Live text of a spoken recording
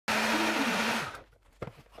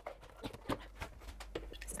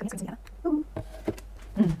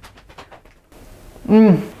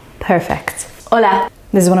Perfect. Hola.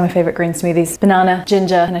 This is one of my favorite green smoothies. Banana,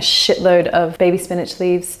 ginger, and a shitload of baby spinach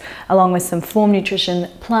leaves, along with some Form Nutrition,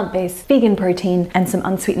 plant-based, vegan protein, and some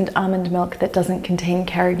unsweetened almond milk that doesn't contain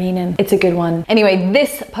carrageenan. It's a good one. Anyway,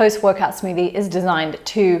 this post-workout smoothie is designed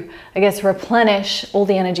to, I guess, replenish all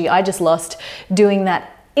the energy I just lost doing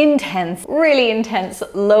that intense, really intense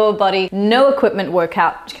lower body, no equipment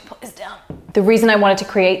workout. You can put this down. The reason I wanted to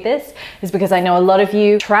create this is because I know a lot of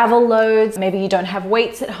you travel loads, maybe you don't have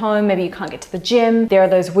weights at home, maybe you can't get to the gym. There are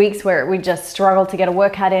those weeks where we just struggle to get a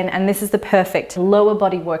workout in, and this is the perfect lower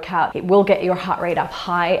body workout. It will get your heart rate up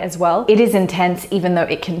high as well. It is intense even though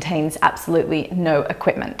it contains absolutely no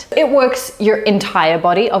equipment. It works your entire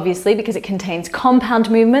body, obviously, because it contains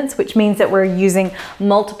compound movements, which means that we're using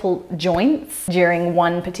multiple joints during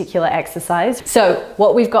one particular exercise. So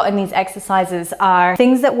what we've got in these exercises are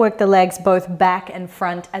things that work the legs both back and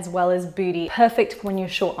front, as well as booty. Perfect when you're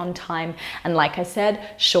short on time and, like I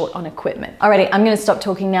said, short on equipment. Alrighty, I'm gonna stop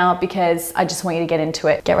talking now because I just want you to get into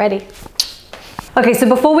it. Get ready. Okay, so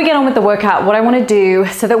before we get on with the workout, what I want to do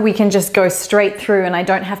so that we can just go straight through and I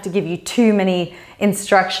don't have to give you too many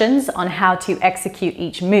instructions on how to execute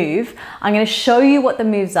each move, I'm going to show you what the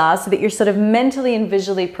moves are so that you're sort of mentally and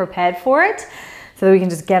visually prepared for it, so that we can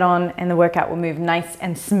just get on and the workout will move nice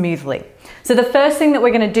and smoothly. So the first thing that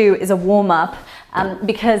we're going to do is a warm-up,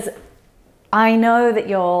 because I know that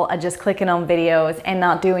y'all are just clicking on videos and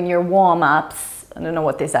not doing your warm-ups. I don't know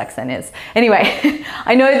what this accent is. Anyway,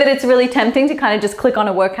 I know that it's really tempting to kind of just click on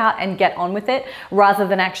a workout and get on with it rather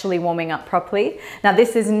than actually warming up properly. Now,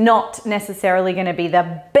 this is not necessarily going to be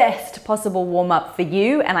the best possible warm-up for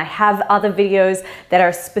you, and I have other videos that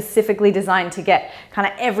are specifically designed to get kind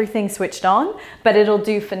of everything switched on, but it'll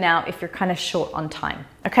do for now if you're kind of short on time.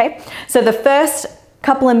 Okay, so the first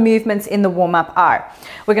couple of movements in the warm-up are,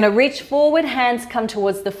 we're going to reach forward, hands come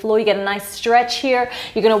towards the floor. You get a nice stretch here.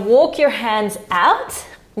 You're going to walk your hands out.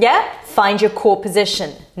 Yeah, find your core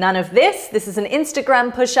position. None of this. This is an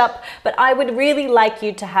Instagram push-up, but I would really like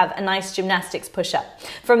you to have a nice gymnastics push-up.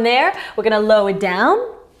 From there, we're going to lower down,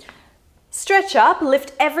 stretch up,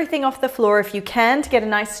 lift everything off the floor if you can to get a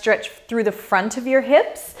nice stretch through the front of your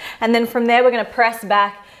hips. And then from there, we're going to press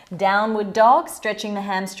back, downward dog, stretching the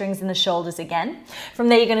hamstrings and the shoulders again. From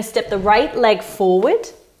there, you're going to step the right leg forward,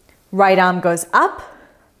 right arm goes up,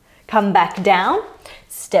 come back down,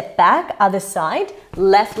 step back, other side,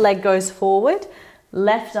 left leg goes forward,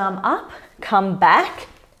 left arm up, come back,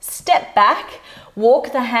 step back,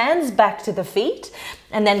 walk the hands back to the feet,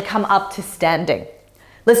 and then come up to standing.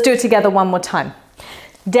 Let's do it together one more time.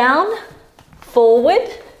 Down, forward,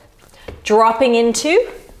 dropping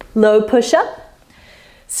into low push-up,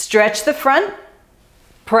 stretch the front,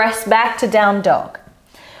 press back to down dog.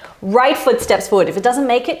 Right foot steps forward. If it doesn't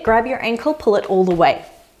make it, grab your ankle, pull it all the way.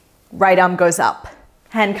 Right arm goes up.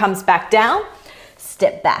 Hand comes back down,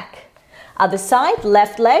 step back. Other side,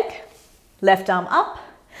 left leg, left arm up,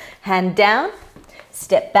 hand down,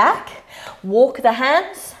 step back, walk the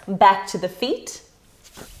hands back to the feet,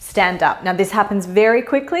 stand up. Now this happens very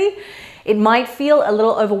quickly. It might feel a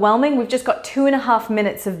little overwhelming. We've just got 2.5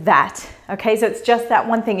 minutes of that. Okay, so it's just that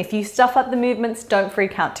one thing. If you stuff up the movements, don't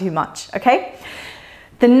freak out too much, okay?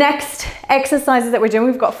 The next exercises that we're doing,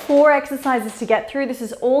 we've got 4 exercises to get through. This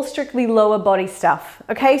is all strictly lower body stuff,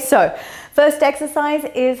 okay? So first exercise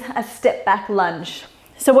is a step back lunge.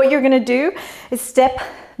 So what you're gonna do is step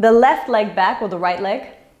the left leg back, or the right leg.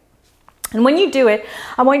 And when you do it,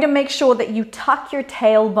 I want you to make sure that you tuck your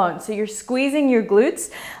tailbone. So you're squeezing your glutes,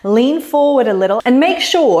 lean forward a little, and make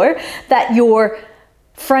sure that your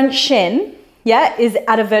front shin, yeah, is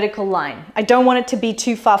at a vertical line. I don't want it to be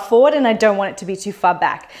too far forward and I don't want it to be too far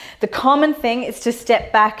back. The common thing is to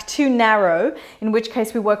step back too narrow, in which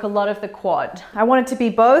case we work a lot of the quad. I want it to be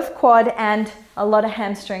both quad and a lot of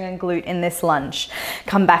hamstring and glute in this lunge.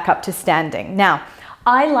 Come back up to standing. Now,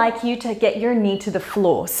 I like you to get your knee to the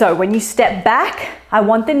floor. So when you step back, I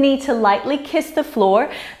want the knee to lightly kiss the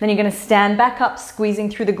floor. Then you're going to stand back up, squeezing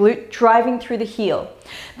through the glute, driving through the heel.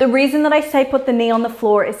 The reason that I say put the knee on the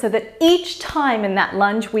floor is so that each time in that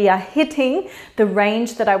lunge, we are hitting the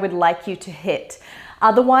range that I would like you to hit.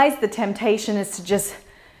 Otherwise, the temptation is to just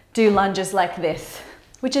do lunges like this,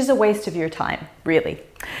 which is a waste of your time, really.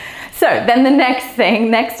 So then the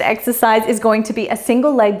next exercise is going to be a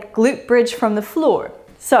single leg glute bridge from the floor.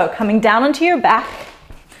 So coming down onto your back,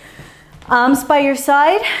 arms by your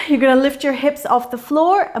side, you're going to lift your hips off the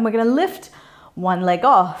floor and we're going to lift one leg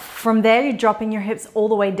off. From there, you're dropping your hips all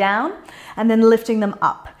the way down and then lifting them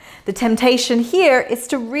up. The temptation here is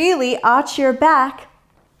to really arch your back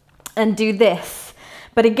and do this.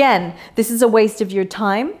 But again, this is a waste of your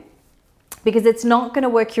time because it's not going to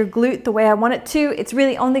work your glute the way I want it to. It's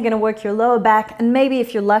really only going to work your lower back and maybe,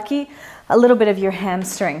 if you're lucky, a little bit of your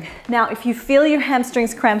hamstring. Now, if you feel your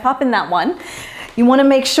hamstrings cramp up in that one, you want to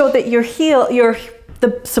make sure that your heel,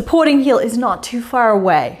 the supporting heel is not too far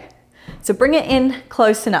away. So bring it in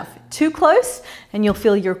close enough. Too close and you'll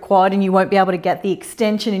feel your quad and you won't be able to get the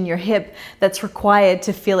extension in your hip that's required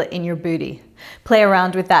to feel it in your booty. Play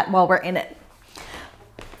around with that while we're in it.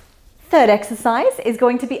 Third exercise is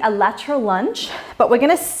going to be a lateral lunge, but we're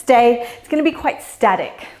going to stay, it's going to be quite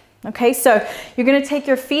static. Okay, so you're going to take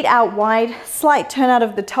your feet out wide, slight turn out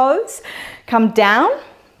of the toes, come down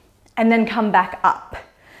and then come back up.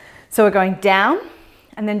 So we're going down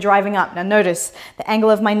and then driving up. Now notice the angle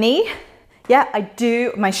of my knee. Yeah, I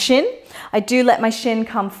do let my shin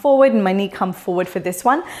come forward and my knee come forward for this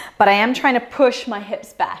one, but I am trying to push my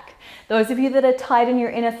hips back. Those of you that are tight in your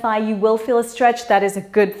inner thigh, you will feel a stretch. That is a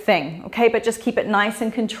good thing, okay? But just keep it nice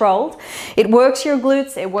and controlled. It works your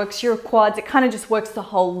glutes, it works your quads, it kind of just works the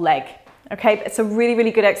whole leg, okay? It's a really,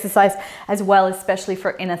 really good exercise as well, especially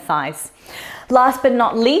for inner thighs. Last but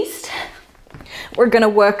not least, we're gonna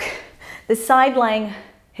work the side lying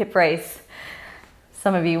hip raise.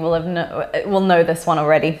 Some of you will know this one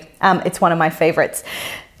already. It's one of my favorites.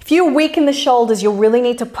 If you weaken the shoulders, you'll really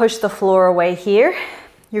need to push the floor away here.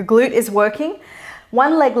 Your glute is working.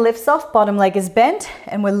 One leg lifts off, bottom leg is bent,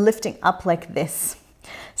 and we're lifting up like this.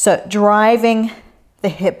 So driving the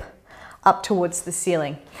hip up towards the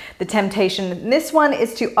ceiling. The temptation in this one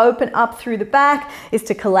is to open up through the back, is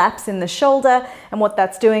to collapse in the shoulder, and what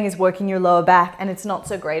that's doing is working your lower back, and it's not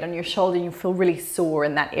so great on your shoulder. You feel really sore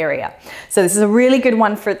in that area. So this is a really good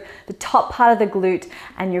one for the top part of the glute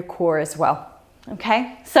and your core as well.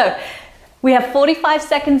 Okay, so we have 45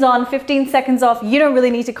 seconds on, 15 seconds off. You don't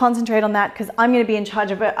really need to concentrate on that because I'm going to be in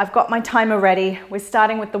charge of it. I've got my timer ready. We're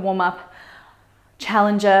starting with the warm-up.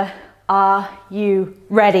 Challenger, are you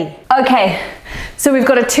ready? Okay, so we've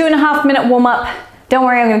got a 2.5 minute warm-up. Don't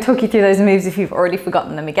worry, I'm going to talk you through those moves if you've already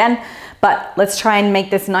forgotten them again, but let's try and make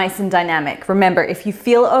this nice and dynamic. Remember, if you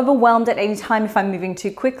feel overwhelmed at any time, if I'm moving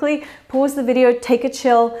too quickly, pause the video, take a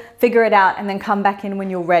chill, figure it out, and then come back in when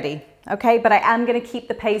you're ready. Okay, but I am going to keep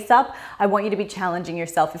the pace up. I want you to be challenging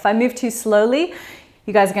yourself. If I move too slowly,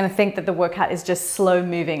 you guys are going to think that the workout is just slow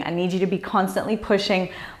moving. I need you to be constantly pushing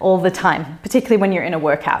all the time, particularly when you're in a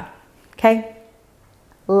workout. Okay,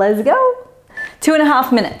 let's go.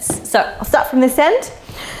 2.5 minutes. So I'll start from this end.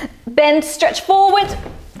 Bend, stretch forward.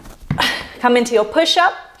 Come into your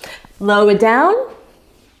push-up. Lower down.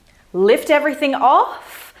 Lift everything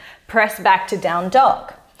off. Press back to down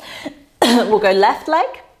dog. We'll go left leg,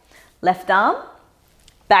 left arm,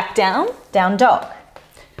 back down, down dog.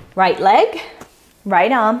 Right leg,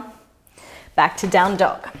 right arm, back to down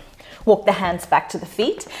dog. Walk the hands back to the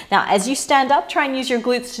feet. Now, as you stand up, try and use your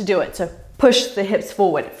glutes to do it. So push the hips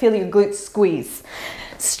forward. Feel your glutes squeeze.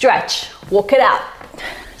 Stretch. Walk it out.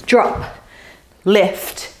 Drop.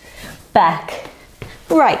 Lift. Back.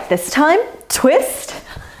 Right this time. Twist.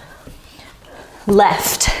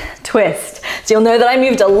 Left. Twist. So you'll know that I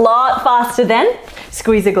moved a lot faster then.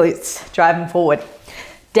 Squeeze the glutes. Drive them forward.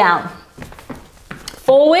 Down.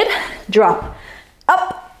 Forward. Drop.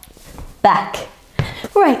 Up. Back.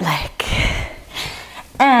 Right leg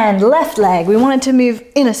and left leg. We want it to move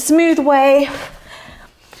in a smooth way,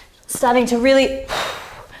 starting to really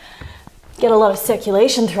get a lot of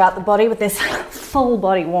circulation throughout the body with this full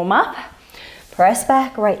body warm up. Press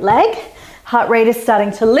back, right leg. Heart rate is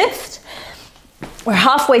starting to lift. We're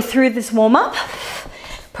halfway through this warm up.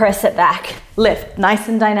 Press it back, lift, nice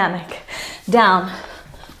and dynamic. Down,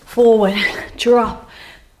 forward, drop,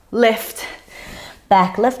 lift.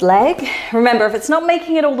 Back left leg. Remember, if it's not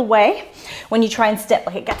making it all the way, when you try and step,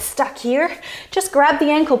 like it gets stuck here, just grab the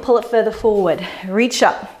ankle, pull it further forward. Reach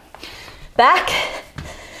up. Back,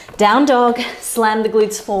 down dog, slam the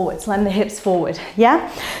glutes forward, slam the hips forward, yeah?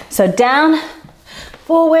 So down,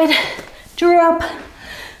 forward, drop,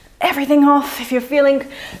 everything off. If you're feeling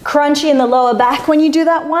crunchy in the lower back when you do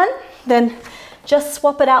that one, then just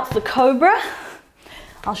swap it out for Cobra.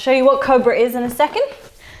 I'll show you what Cobra is in a second.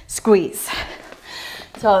 Squeeze.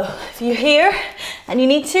 So if you're here and you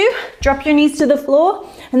need to, drop your knees to the floor,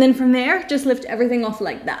 and then from there, just lift everything off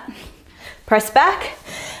like that. Press back,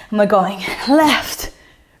 and we're going left,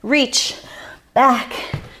 reach,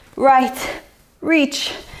 back, right,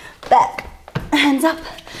 reach, back, hands up,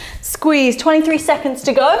 squeeze. 23 seconds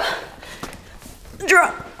to go.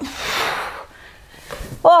 Drop.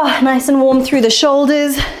 Oh, nice and warm through the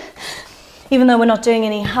shoulders. Even though we're not doing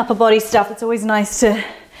any upper body stuff, it's always nice to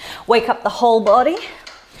wake up the whole body.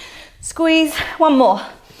 Squeeze, one more.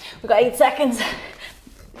 We've got 8 seconds.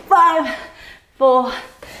 5, 4,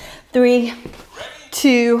 3,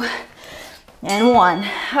 2, and 1.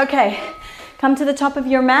 Okay, come to the top of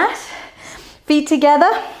your mat, feet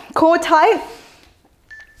together, core tight,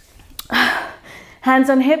 hands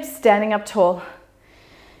on hips, standing up tall.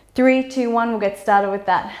 3, 2, 1, we'll get started with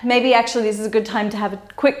that. Maybe actually this is a good time to have a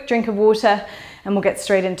quick drink of water and we'll get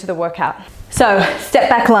straight into the workout. So, step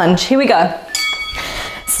back lunge, here we go.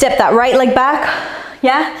 Step that right leg back,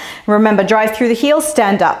 yeah? Remember, drive through the heels,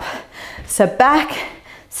 stand up. So back,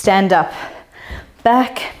 stand up,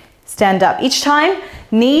 back, stand up. Each time,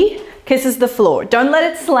 knee kisses the floor. Don't let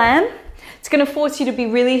it slam. It's gonna force you to be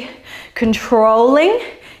really controlling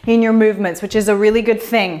in your movements, which is a really good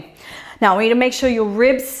thing. Now, we need to make sure your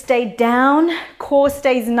ribs stay down, core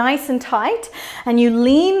stays nice and tight, and you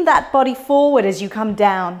lean that body forward as you come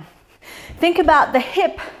down. Think about the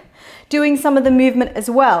hip doing some of the movement as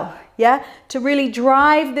well, yeah? To really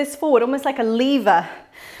drive this forward, almost like a lever.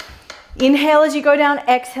 Inhale as you go down,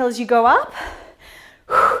 exhale as you go up.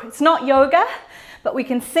 It's not yoga, but we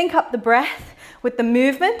can sync up the breath with the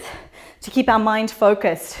movement to keep our mind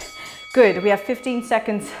focused. Good, we have 15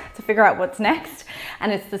 seconds to figure out what's next,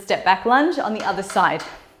 and it's the step back lunge on the other side.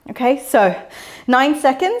 Okay, so 9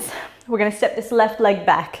 seconds, we're gonna step this left leg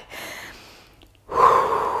back.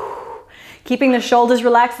 Keeping the shoulders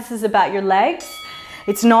relaxed, this is about your legs.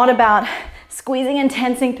 It's not about squeezing and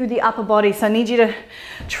tensing through the upper body, so I need you to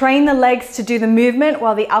train the legs to do the movement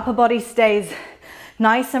while the upper body stays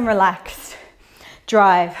nice and relaxed.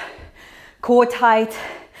 Drive, core tight,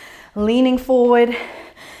 leaning forward.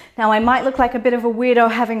 Now I might look like a bit of a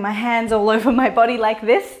weirdo having my hands all over my body like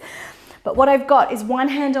this, but what I've got is one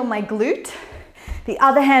hand on my glute, the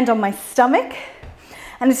other hand on my stomach,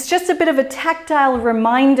 and it's just a bit of a tactile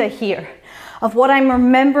reminder here of what I'm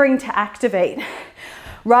remembering to activate,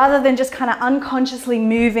 rather than just kind of unconsciously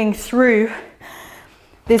moving through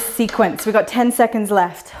this sequence. We've got 10 seconds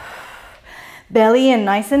left. Belly in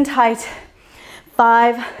nice and tight.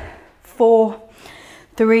 5, 4,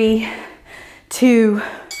 3, 2,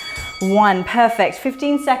 1. Perfect.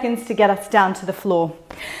 15 seconds to get us down to the floor.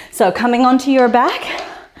 So coming onto your back,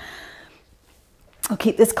 I'll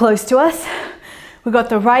keep this close to us. We've got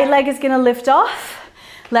the right leg is going to lift off.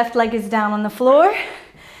 Left leg is down on the floor.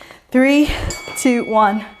 3, 2,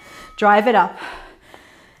 1. Drive it up.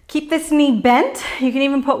 Keep this knee bent. You can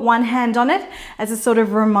even put one hand on it as a sort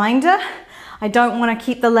of reminder. I don't want to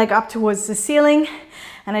keep the leg up towards the ceiling,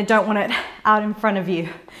 and I don't want it out in front of you.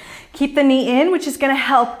 Keep the knee in, which is going to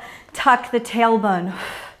help tuck the tailbone.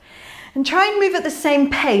 And try and move at the same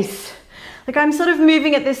pace. Like I'm sort of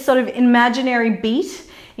moving at this sort of imaginary beat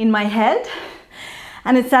in my head.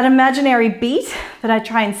 And it's that imaginary beat that I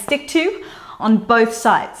try and stick to on both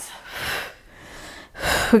sides.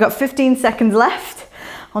 We've got 15 seconds left.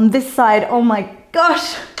 On this side, oh my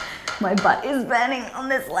gosh, my butt is burning on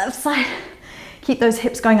this left side. Keep those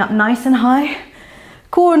hips going up nice and high.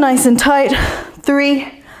 Core nice and tight.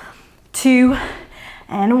 3, 2,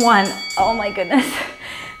 and 1. Oh my goodness.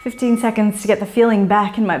 15 seconds to get the feeling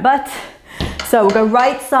back in my butt. So we'll go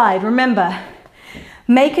right side. Remember,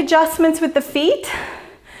 make adjustments with the feet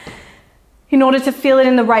in order to feel it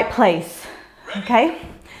in the right place, okay?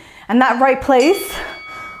 And that right place,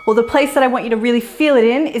 or the place that I want you to really feel it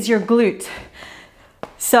in, is your glute.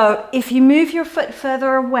 So if you move your foot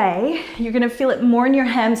further away, you're gonna feel it more in your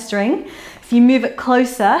hamstring. If you move it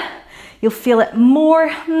closer, you'll feel it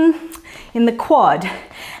more in the quad.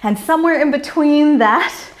 And somewhere in between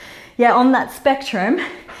that, yeah, on that spectrum,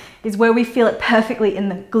 is where we feel it perfectly in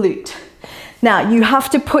the glute. Now, you have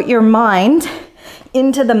to put your mind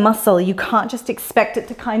into the muscle. You can't just expect it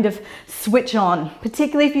to kind of switch on,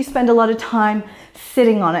 particularly if you spend a lot of time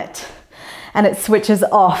sitting on it and it switches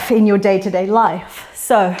off in your day-to-day life.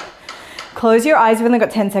 So close your eyes. We've only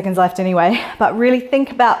got 10 seconds left anyway, but really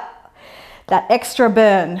think about that extra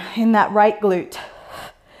burn in that right glute.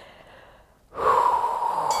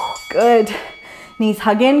 Good. Knees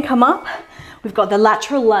hug in, come up. We've got the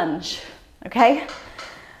lateral lunge, okay?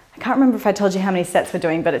 I can't remember if I told you how many sets we're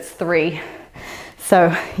doing, but it's 3.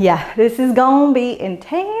 So yeah, this is gonna be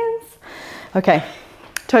intense. Okay,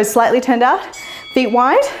 toes slightly turned out, feet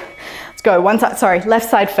wide. Let's go, one side, sorry, left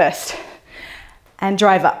side first. And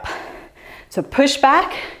drive up. So push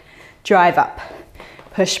back, drive up.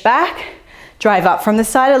 Push back, drive up. From the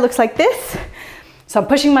side, it looks like this. So I'm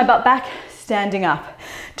pushing my butt back, standing up.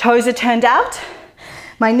 Toes are turned out.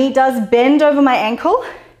 My knee does bend over my ankle,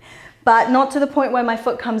 but not to the point where my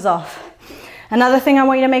foot comes off. Another thing I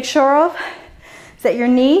want you to make sure of is that your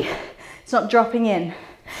knee is not dropping in.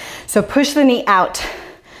 So push the knee out,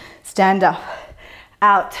 stand up,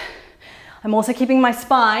 out. I'm also keeping my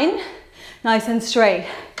spine Nice and straight.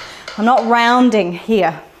 I'm not rounding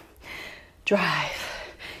here. Drive.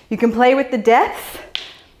 You can play with the depth.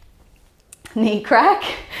 Knee crack.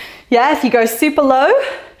 Yeah, if you go super low,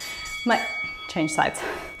 might change sides.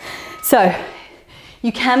 So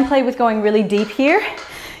you can play with going really deep here.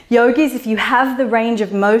 Yogis, if you have the range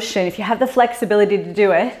of motion, if you have the flexibility to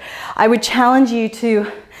do it, I would challenge you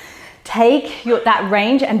to take that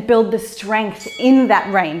range and build the strength in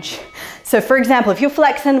that range. So for example, if you're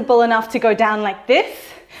flexible enough to go down like this,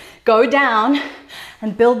 go down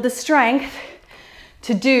and build the strength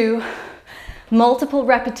to do multiple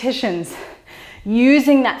repetitions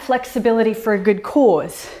using that flexibility for a good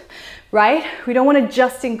cause, right? We don't want to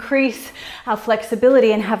just increase our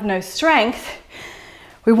flexibility and have no strength.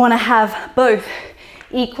 We want to have both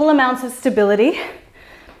equal amounts of stability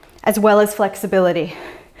as well as flexibility.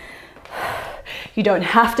 You don't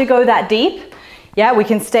have to go that deep. Yeah, we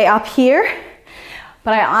can stay up here,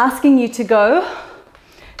 but I'm asking you to go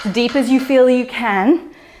as deep as you feel you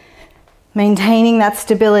can, maintaining that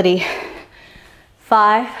stability.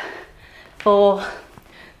 5, 4,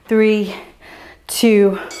 3,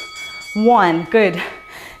 2, 1. Good.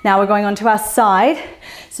 Now we're going on to our side.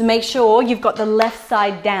 So make sure you've got the left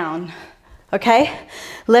side down. Okay?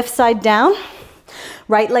 Left side down.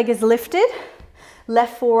 Right leg is lifted.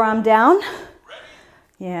 Left forearm down.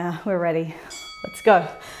 Yeah, we're ready. Let's go.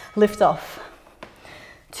 Lift off.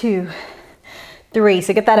 2, 3.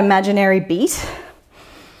 So get that imaginary beat.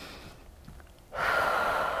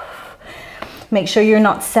 Make sure you're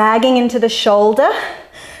not sagging into the shoulder.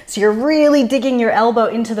 So you're really digging your elbow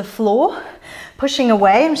into the floor, pushing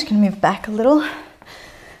away. I'm just gonna move back a little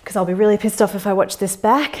because I'll be really pissed off if I watch this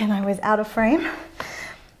back and I was out of frame.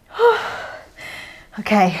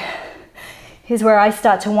 Okay, here's where I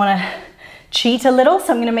start to wanna cheat a little.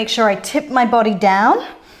 So I'm gonna make sure I tip my body down.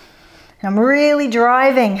 And I'm really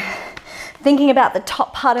driving, thinking about the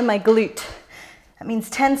top part of my glute. That means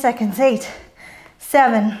 10 seconds, 8,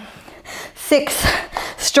 7, 6,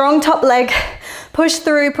 strong top leg, push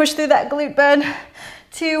through that glute burn,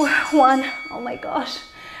 2, 1, oh my gosh,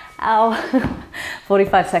 ow.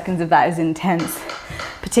 45 seconds of that is intense,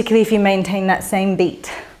 particularly if you maintain that same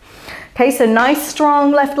beat. Okay, so nice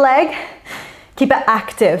strong left leg, keep it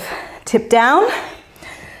active, tip down,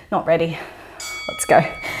 not ready, let's go.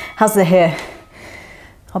 How's the hair?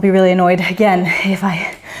 I'll be really annoyed again if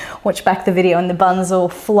I watch back the video and the bun's all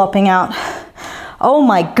flopping out. Oh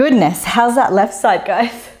my goodness, how's that left side,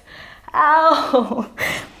 guys? Ow.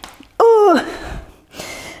 Ooh.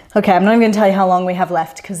 Okay, I'm not even gonna tell you how long we have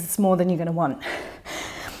left because it's more than you're gonna want.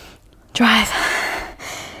 Drive,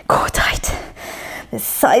 core tight. This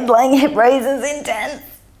side lying hip raise is intense.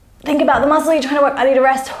 Think about the muscle you're trying to work. I need a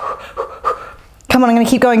rest. Come on, I'm gonna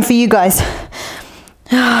keep going for you guys.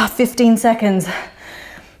 15 seconds.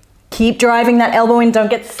 Keep driving that elbow in, don't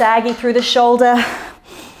get saggy through the shoulder.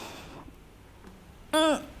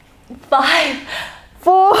 5,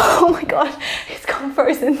 4, oh my gosh, it's gone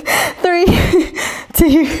frozen. 3,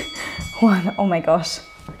 2, 1, oh my gosh.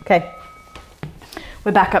 Okay,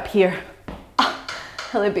 we're back up here. Oh,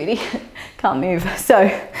 hello beauty, can't move. So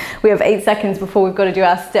we have 8 seconds before we've got to do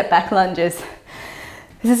our step back lunges.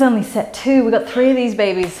 This is only set 2, we've got 3 of these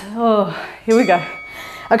babies. Oh, here we go.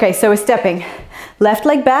 Okay, so we're stepping. Left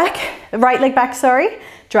leg back, right leg back, sorry,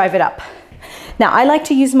 drive it up. Now I like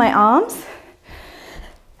to use my arms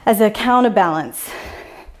as a counterbalance.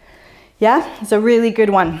 Yeah, it's a really good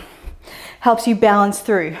one. Helps you balance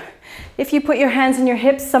through. If you put your hands on your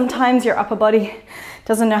hips, sometimes your upper body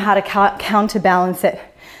doesn't know how to counterbalance it.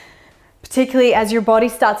 Particularly as your body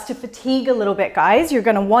starts to fatigue a little bit, guys, you're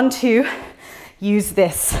gonna want to use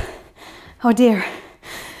this. Oh dear,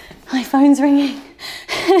 my phone's ringing.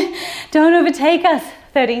 Don't overtake us.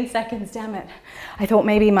 13 seconds, damn it. I thought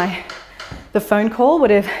maybe the phone call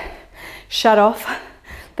would have shut off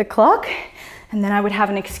the clock and then I would have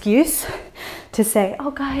an excuse to say,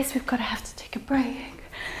 oh guys, we've got to have to take a break.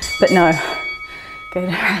 But no, go to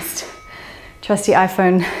rest. Trusty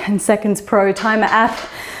iPhone and Seconds Pro timer app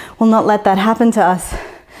will not let that happen to us.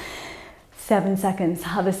 7 seconds,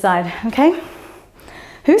 other side, okay?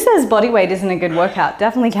 Who says body weight isn't a good workout?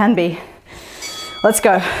 Definitely can be. Let's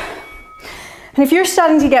go. And if you're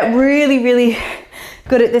starting to get really, really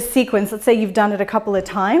good at this sequence, let's say you've done it a couple of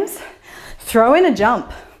times, throw in a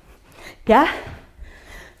jump. Yeah?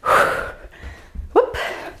 Whoop.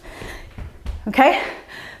 Okay?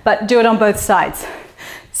 But do it on both sides.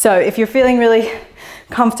 So if you're feeling really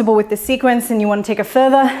comfortable with the sequence and you want to take it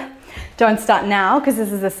further, don't start now because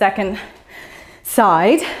this is the second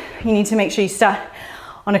side. You need to make sure you start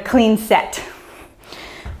on a clean set.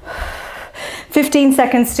 15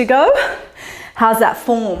 seconds to go. How's that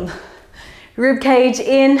form? Rib cage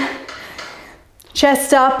in,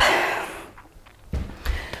 chest up.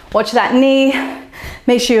 Watch that knee.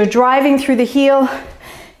 Make sure you're driving through the heel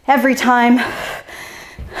every time.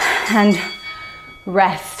 And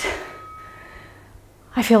rest.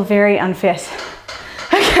 I feel very unfit.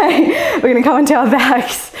 Okay, we're gonna come onto our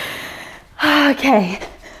backs. Okay.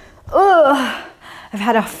 Ugh. I've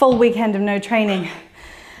had a full weekend of no training,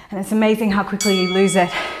 and it's amazing how quickly you lose it.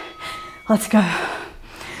 Let's go.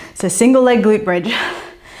 So single leg glute bridge.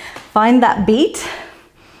 Find that beat.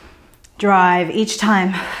 Drive each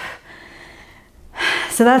time.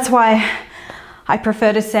 So that's why I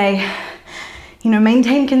prefer to say, you know,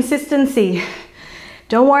 maintain consistency.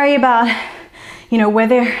 Don't worry about, you know,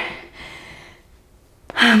 whether,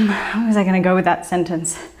 how was I gonna go with that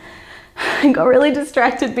sentence? I got really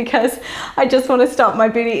distracted because I just want to stop. My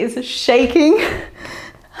booty is shaking.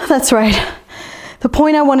 That's right. The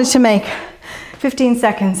point I wanted to make, 15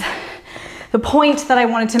 seconds. The point that I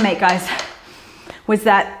wanted to make, guys, was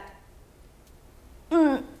that,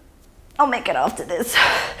 I'll make it after this.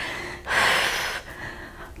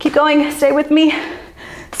 Keep going, stay with me.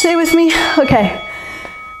 Stay with me. Okay,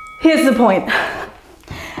 here's the point.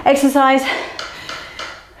 Exercise,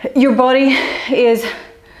 your body is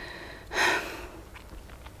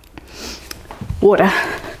water.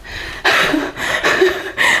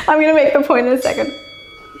 I'm gonna make the point in a second.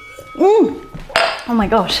 Oh my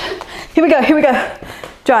gosh. Here we go, here we go.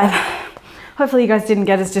 Drive. Hopefully you guys didn't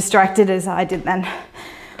get as distracted as I did then.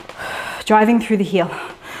 Driving through the heel.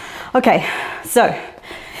 Okay, so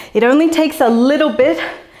it only takes a little bit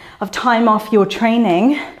of time off your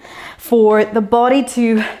training for the body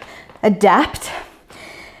to adapt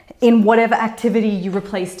in whatever activity you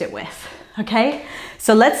replaced it with, okay?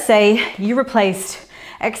 So let's say you replaced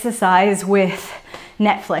exercise with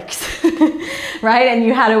Netflix, right? And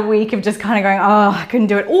you had a week of just kind of going, oh, I couldn't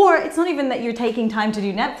do it. Or it's not even that you're taking time to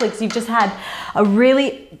do Netflix. You've just had a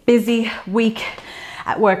really busy week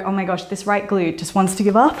at work. Oh my gosh, this right glute just wants to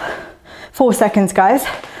give up. 4 seconds, guys.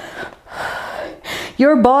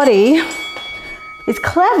 Your body is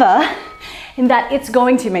clever in that it's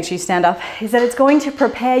going to, make sure you stand up, is that it's going to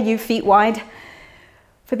prepare you feet wide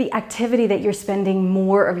for the activity that you're spending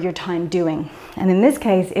more of your time doing. And in this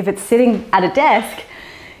case, if it's sitting at a desk,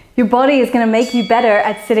 your body is gonna make you better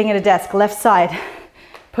at sitting at a desk. Left side,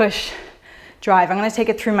 push, drive. I'm gonna take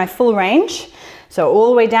it through my full range. So all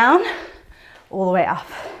the way down, all the way up.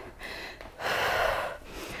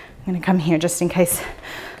 I'm gonna come here just in case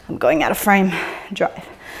I'm going out of frame. Drive,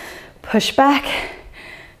 push back,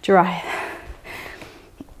 drive.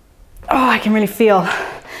 Oh, I can really feel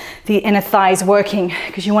the inner thighs working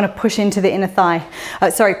because you want to push into the inner thigh.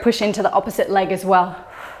 Push into the opposite leg as well.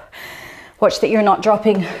 Watch that you're not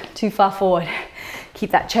dropping too far forward.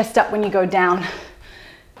 Keep that chest up when you go down.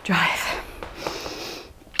 Drive.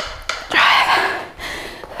 Drive.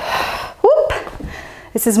 Whoop.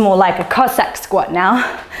 This is more like a Cossack squat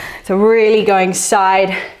now. So really going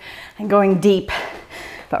side and going deep.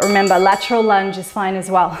 But remember, lateral lunge is fine as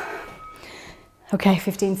well. Okay,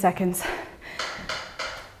 15 seconds.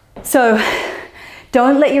 So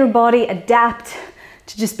don't let your body adapt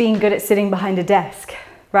to just being good at sitting behind a desk,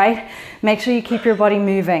 right? Make sure you keep your body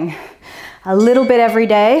moving. A little bit every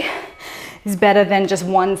day is better than just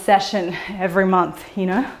one session every month, you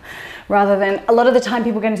know? Rather than, a lot of the time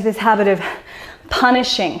people get into this habit of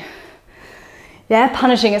punishing. Yeah,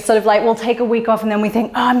 punishing. It's sort of like, we'll take a week off and then we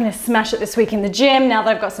think, oh, I'm gonna smash it this week in the gym. Now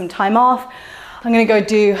that I've got some time off, I'm gonna go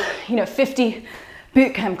do, 50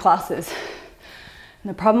 boot camp classes. And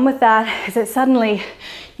the problem with that is that suddenly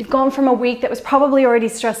you've gone from a week that was probably already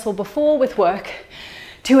stressful before with work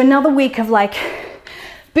to another week of like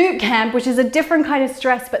boot camp, which is a different kind of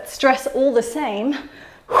stress, but stress all the same.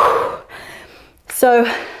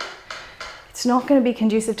 So it's not going to be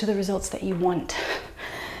conducive to the results that you want.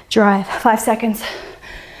 Drive, 5 seconds.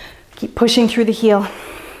 Keep pushing through the heel.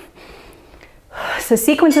 So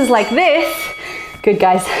sequences like this, good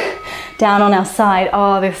guys. Down on our side.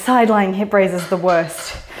 Oh, the side lying hip raise is the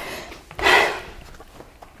worst.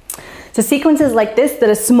 So sequences like this that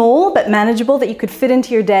are small but manageable, that you could fit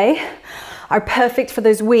into your day, are perfect for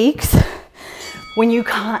those weeks when you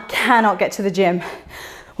cannot get to the gym.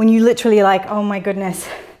 When you literally like, oh my goodness,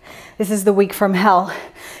 this is the week from hell.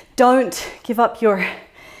 Don't give up your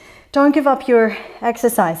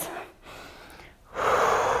exercise.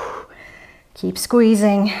 Keep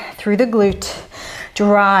squeezing through the glute.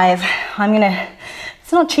 Drive.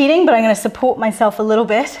 It's not cheating, but I'm gonna support myself a little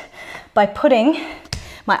bit by putting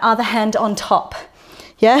my other hand on top.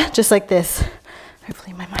 Yeah, just like this.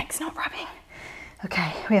 Hopefully my mic's not rubbing.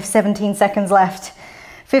 Okay, we have 17 seconds left.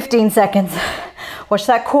 15 seconds. Watch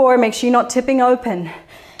that core, make sure you're not tipping open.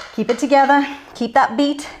 Keep it together, keep that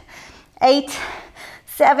beat. 8,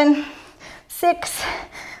 7, 6,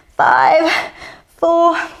 5,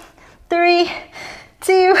 4, 3,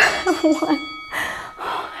 2, 1.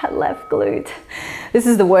 That left glute. This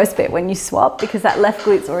is the worst bit when you swap because that left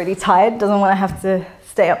glute's already tired, doesn't want to have to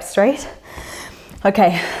stay up straight.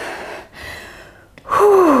 Okay.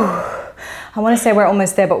 Whew. I want to say we're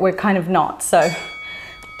almost there, but we're kind of not. So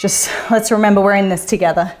just let's remember we're in this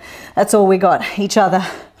together. That's all we got, each other.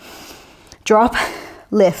 Drop,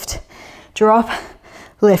 lift, drop,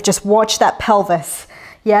 lift. Just watch that pelvis.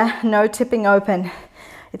 Yeah, no tipping open.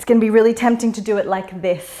 It's going to be really tempting to do it like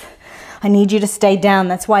this. I need you to stay down.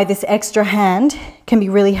 That's why this extra hand can be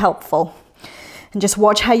really helpful. And just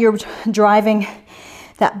watch how you're driving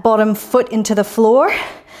that bottom foot into the floor.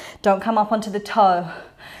 Don't come up onto the toe.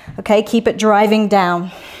 Okay, keep it driving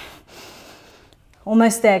down.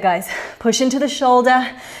 Almost there, guys. Push into the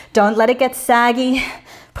shoulder. Don't let it get saggy.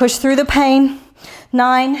 Push through the pain.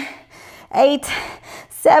 9, 8,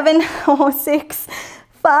 7, 6,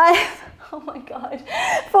 5. Oh my God.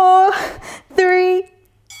 4, 3,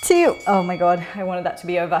 2. Oh my God, I wanted that to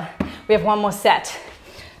be over. We have one more set.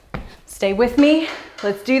 Stay with me.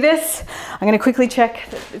 Let's do this. I'm going to quickly check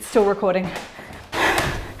that it's still recording.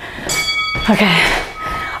 Okay.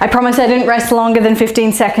 I promise I didn't rest longer than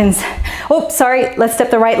 15 seconds. Oh, sorry. Let's step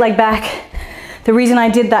the right leg back. The reason I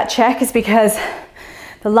did that check is because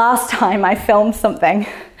the last time I filmed something,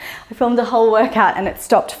 I filmed a whole workout and it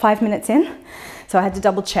stopped 5 minutes in. So I had to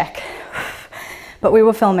double check. But we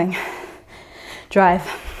were filming. Drive.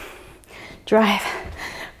 Drive.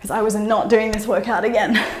 Because I was not doing this workout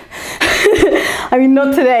again. I mean,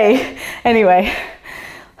 not today. Anyway.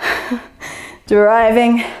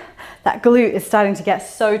 Driving. That glute is starting to get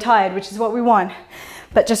so tired, which is what we want.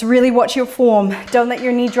 But just really watch your form. Don't let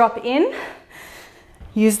your knee drop in.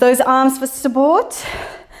 Use those arms for support.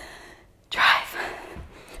 Drive.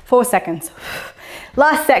 4 seconds.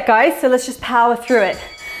 Last set, guys. So let's just power through it.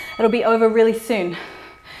 It'll be over really soon.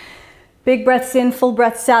 Big breaths in, full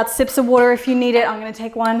breaths out. Sips of water if you need it. I'm going to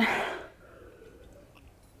take one.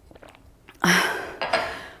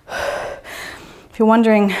 If you're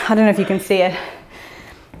wondering, I don't know if you can see it.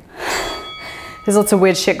 There's lots of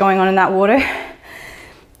weird shit going on in that water.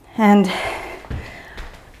 And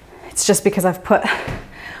it's just because I've put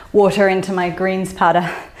water into my greens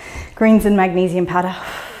powder. Greens and magnesium powder.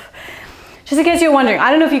 Just in case you're wondering,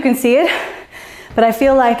 I don't know if you can see it, but I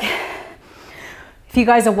feel like if you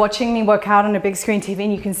guys are watching me work out on a big screen TV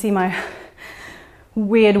and you can see my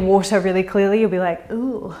weird water really clearly, you'll be like,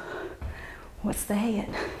 ooh, what's that?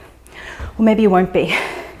 Or maybe you won't be.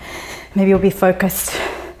 Maybe you'll be focused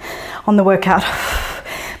on the workout.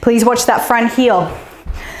 Please watch that front heel.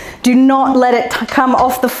 Do not let it come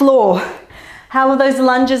off the floor. How are those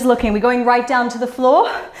lunges looking? We're going right down to the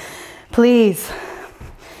floor. Please.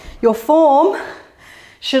 Your form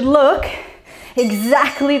should look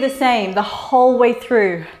exactly the same the whole way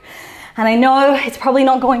through. And I know it's probably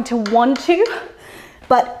not going to want to,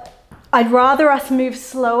 but I'd rather us move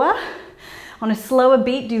slower, on a slower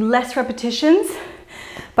beat, do less repetitions,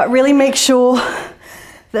 but really make sure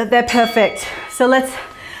that they're perfect. So let's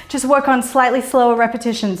just work on slightly slower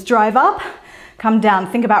repetitions. Drive up, come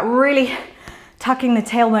down. Think about really tucking the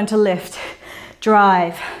tailbone to lift.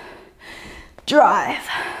 Drive, drive,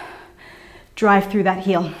 drive through that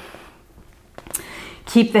heel.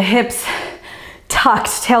 Keep the hips tucked,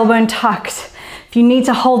 tailbone tucked. If you need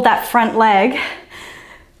to hold that front leg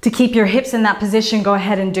to keep your hips in that position, go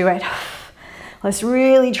ahead and do it. Let's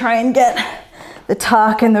really try and get the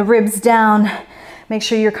tuck and the ribs down. Make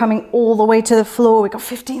sure you're coming all the way to the floor. We've got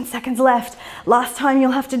 15 seconds left. Last time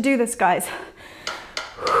you'll have to do this, guys.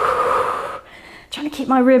 Trying to keep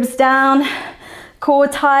my ribs down, core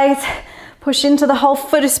tight, push into the whole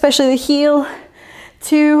foot, especially the heel.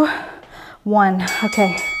 2, 1.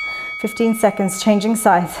 Okay, 15 seconds, changing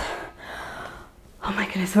sides. Oh my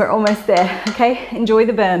goodness, we're almost there, okay? Enjoy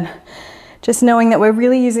the burn. Just knowing that we're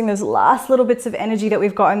really using those last little bits of energy that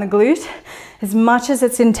we've got in the glute. As much as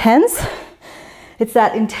it's intense, it's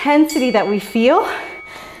that intensity that we feel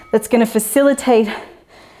that's gonna facilitate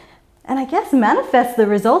and I guess manifest the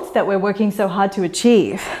results that we're working so hard to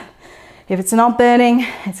achieve. If it's not burning,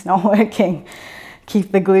 it's not working.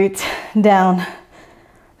 Keep the glute down.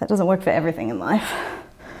 That doesn't work for everything in life.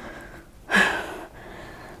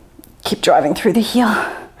 Keep driving through the heel.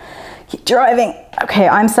 Keep driving. Okay,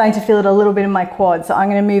 I'm starting to feel it a little bit in my quad, so I'm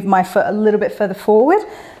going to move my foot a little bit further forward.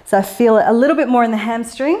 So I feel it a little bit more in the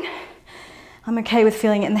hamstring. I'm okay with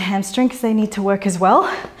feeling it in the hamstring because they need to work as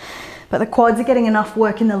well. but the quads are getting enough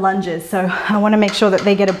work in the lunges, so I want to make sure that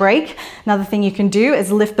they get a break. Another thing you can do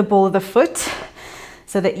is lift the ball of the foot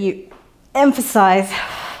so that you emphasize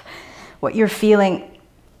what you're feeling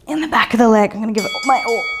in the back of the leg. I'm going to give it my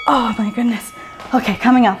all. Oh my goodness. Okay,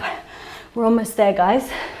 coming up. We're almost there, guys.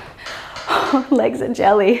 Legs are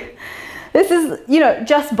jelly. This is, you know,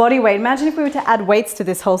 just body weight. Imagine if we were to add weights to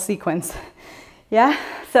this whole sequence. Yeah?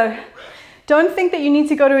 So don't think that you need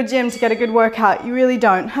to go to a gym to get a good workout. You really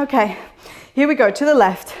don't. Okay, here we go, to the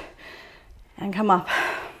left. And come up.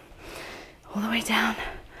 All the way down,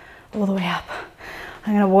 all the way up.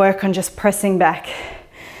 I'm gonna work on just pressing back.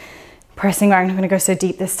 Pressing back, I'm not gonna go so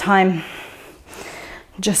deep this time.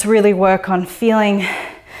 Just really work on feeling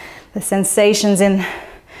the sensations in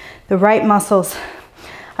the right muscles.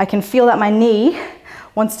 I can feel that my knee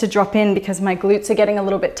wants to drop in because my glutes are getting a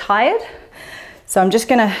little bit tired. So I'm just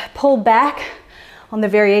gonna pull back on the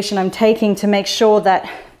variation I'm taking to make sure that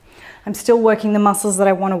I'm still working the muscles that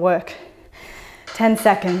I wanna work. 10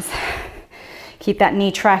 seconds. Keep that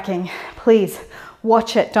knee tracking. Please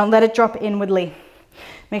watch it, don't let it drop inwardly.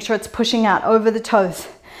 Make sure it's pushing out over the toes,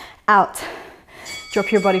 out.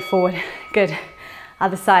 Drop your body forward, good.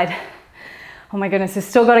 Other side. Oh my goodness, we've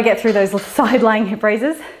still got to get through those side lying hip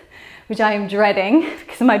raises, which I am dreading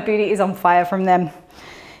because my booty is on fire from them.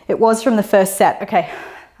 It was from the first set. Okay,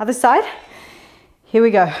 other side. Here we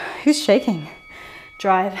go. Who's shaking?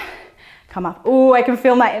 Drive, come up. Oh, I can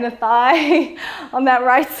feel my inner thigh on that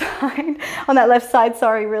right side, on that left side,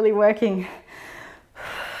 sorry, really working.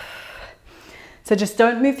 So just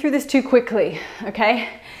don't move through this too quickly, okay?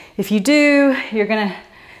 If you do, you're gonna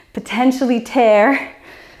potentially tear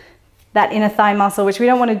that inner thigh muscle, which we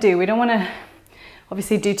don't want to do. We don't want to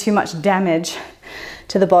obviously do too much damage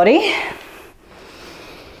to the body.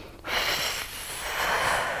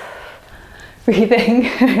 Breathing.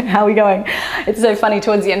 How are we going? It's so funny,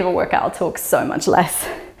 towards the end of a workout, I'll talk so much less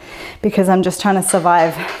because I'm just trying to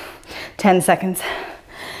survive 10 seconds.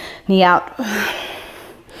 Knee out. Oh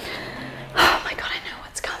my God, I know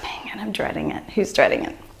what's coming and I'm dreading it. Who's dreading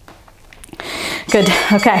it? Good,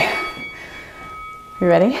 okay. You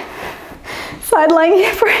ready? Side lying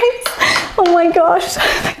hip raise. Oh my gosh,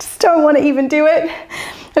 I just don't want to even do it.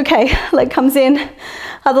 Okay, leg comes in,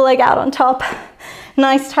 other leg out on top.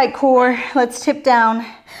 Nice tight core, let's tip down.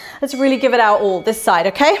 Let's really give it our all, this side,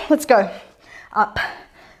 okay? Let's go. Up.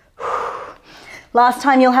 Last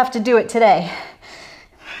time you'll have to do it today.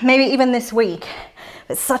 Maybe even this week.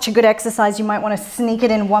 It's such a good exercise, you might want to sneak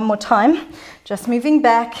it in one more time. Just moving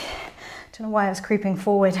back. Don't know why I was creeping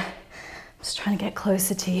forward. I'm just trying to get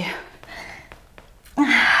closer to you.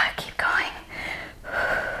 Keep going.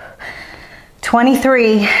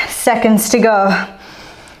 23 seconds to go.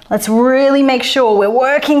 Let's really make sure we're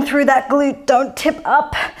working through that glute. Don't tip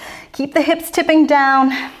up. Keep the hips tipping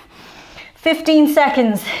down. 15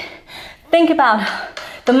 seconds. Think about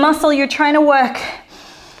the muscle you're trying to work.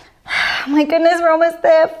 Oh my goodness, we're almost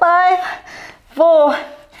there. 5, 4,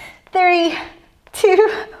 3, 2,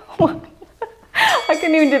 1. I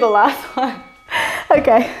couldn't even do the last one.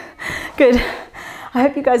 Okay, good. I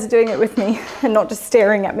hope you guys are doing it with me and not just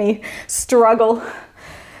staring at me struggle.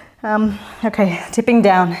 Okay, tipping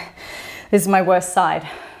down. This is my worst side.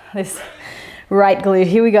 This right glute.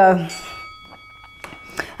 Here we go.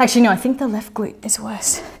 Actually, no, I think the left glute is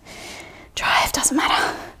worse. Drive, doesn't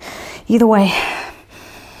matter. Either way,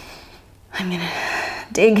 I'm gonna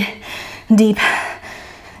dig deep.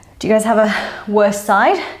 Do you guys have a worse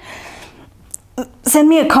side? Send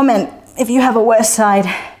me a comment if you have a worse side.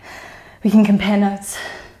 We can compare notes.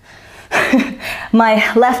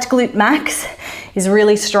 My left glute max is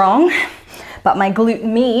really strong, but my glute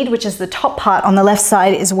med, which is the top part on the left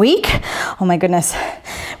side, is weak. Oh my goodness.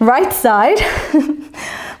 Right side,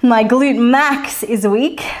 my glute max is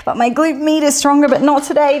weak, but my glute med is stronger, but not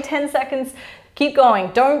today. 10 seconds. Keep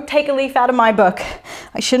going. Don't take a leaf out of my book.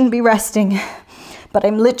 I shouldn't be resting, but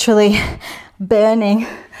I'm literally burning.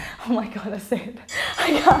 Oh my God, that's it.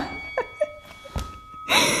 I can't.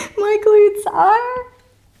 My glutes are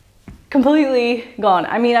completely gone.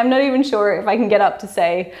 I mean, I'm not even sure if I can get up to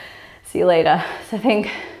say, see you later. So I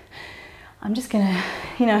think I'm just gonna,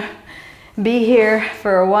 you know, be here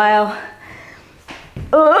for a while.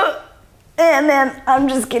 And then I'm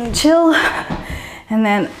just gonna chill. And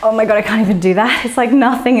then, oh my God, I can't even do that. It's like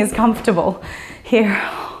nothing is comfortable here.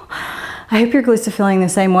 I hope your glutes are feeling the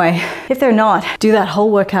same way. If they're not, do that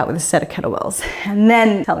whole workout with a set of kettlebells and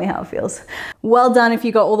then tell me how it feels. Well done if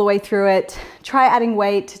you got all the way through it. Try adding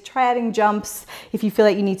weight, try adding jumps if you feel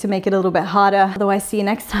like you need to make it a little bit harder. Otherwise, see you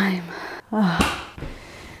next time. Oh.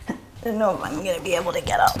 I don't know if I'm gonna be able to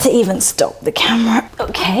get up to even stop the camera.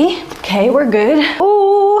 Okay, we're good.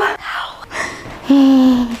 Oh.